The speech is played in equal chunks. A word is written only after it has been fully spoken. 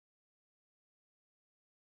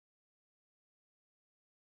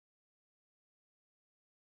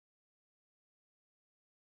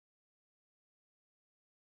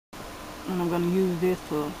And I'm going to use this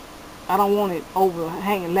to, I don't want it over,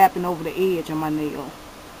 hanging, lapping over the edge of my nail.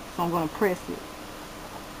 So I'm going to press it.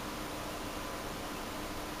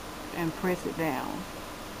 And press it down.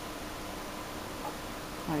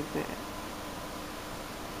 Like that.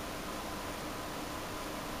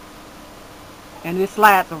 And it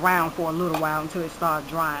slides around for a little while until it starts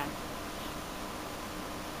drying.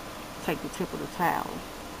 Take the tip of the towel.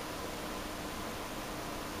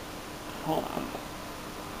 Hold on.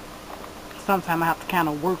 Sometimes I have to kind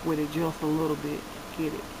of work with it just a little bit.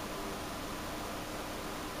 Get it.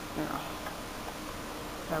 Yeah.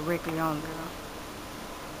 Directly on there.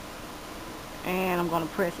 And I'm going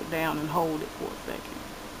to press it down and hold it for a second.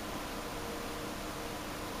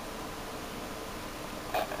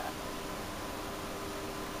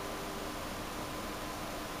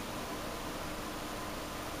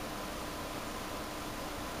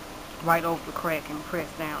 Right over the crack and press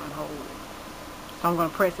down and hold it. So I'm going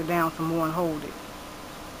to press it down some more and hold it.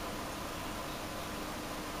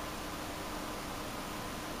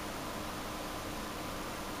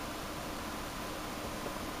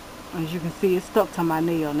 As you can see, it's stuck to my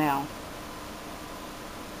nail now.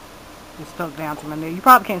 It's stuck down to my nail. You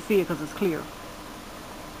probably can't see it because it's clear.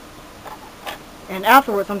 And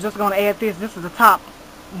afterwards, I'm just going to add this. This is the top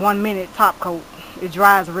 1 minute top coat. It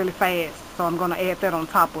dries really fast, so I'm going to add that on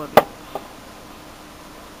top of it.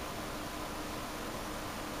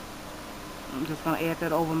 I'm just going to add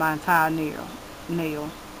that over my entire nail.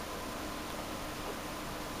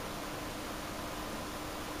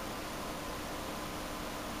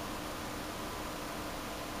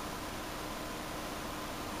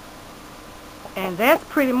 And that's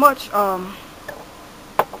pretty much how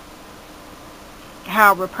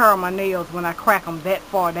I repair my nails when I crack them that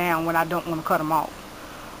far down when I don't want to cut them off.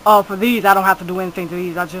 For these, I don't have to do anything to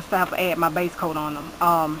these. I just have to add my base coat on them.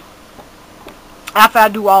 After I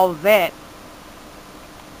do all of that,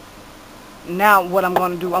 now what I'm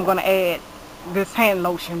going to do, I'm going to add this hand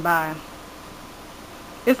lotion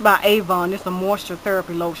it's by Avon. It's a moisture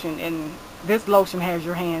therapy lotion, and this lotion has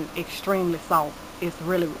your hands extremely soft. It's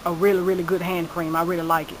really a really good hand cream. I really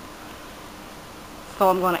like it. So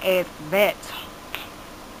I'm going to add that.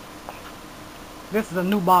 This is a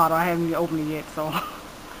new bottle. I haven't even opened it yet, so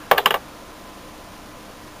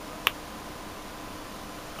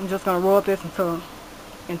I'm just going to rub this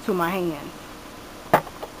into my hands.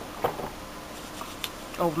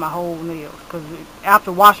 Over my whole nails, because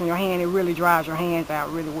after washing your hand, it really dries your hands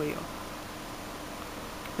out really well.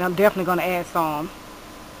 And I'm definitely going to add some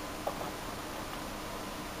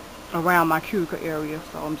around my cuticle area,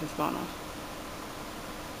 so I'm just going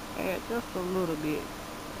to add just a little bit.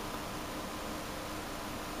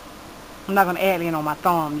 I'm not going to add it on my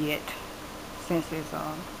thumb yet, since it's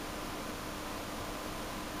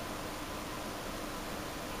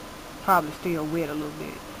probably still wet a little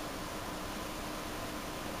bit.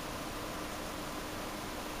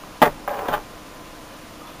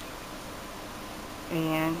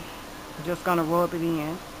 And I'm just going to rub it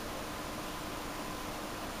in.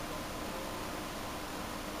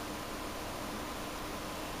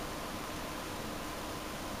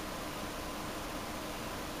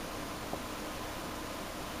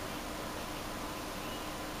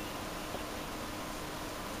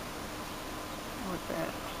 With that,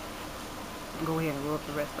 go ahead and rub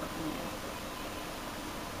the rest of it in.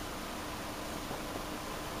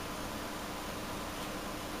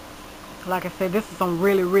 Like I said, this is some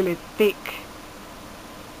really thick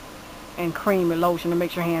and creamy lotion that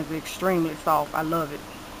makes your hands extremely soft. I love it.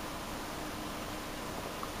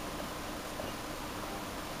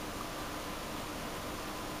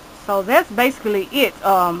 So that's basically it.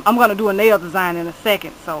 I'm going to do a nail design in a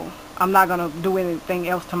second, so I'm not going to do anything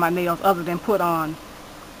else to my nails other than put on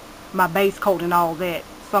my base coat and all that.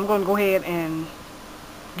 So I'm going to go ahead and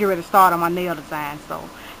get ready to start on my nail design. So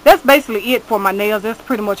that's basically it for my nails. That's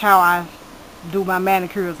pretty much how I do my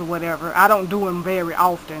manicures or whatever. I don't do them very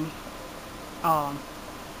often. I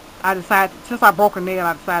decided, since I broke a nail,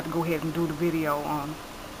 I decided to go ahead and do the video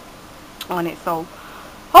on it. So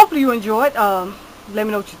hopefully you enjoyed. Let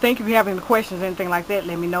me know what you think. If you have any questions or anything like that,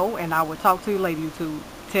 let me know, and I will talk to you later, YouTube.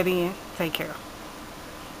 Till then, take care.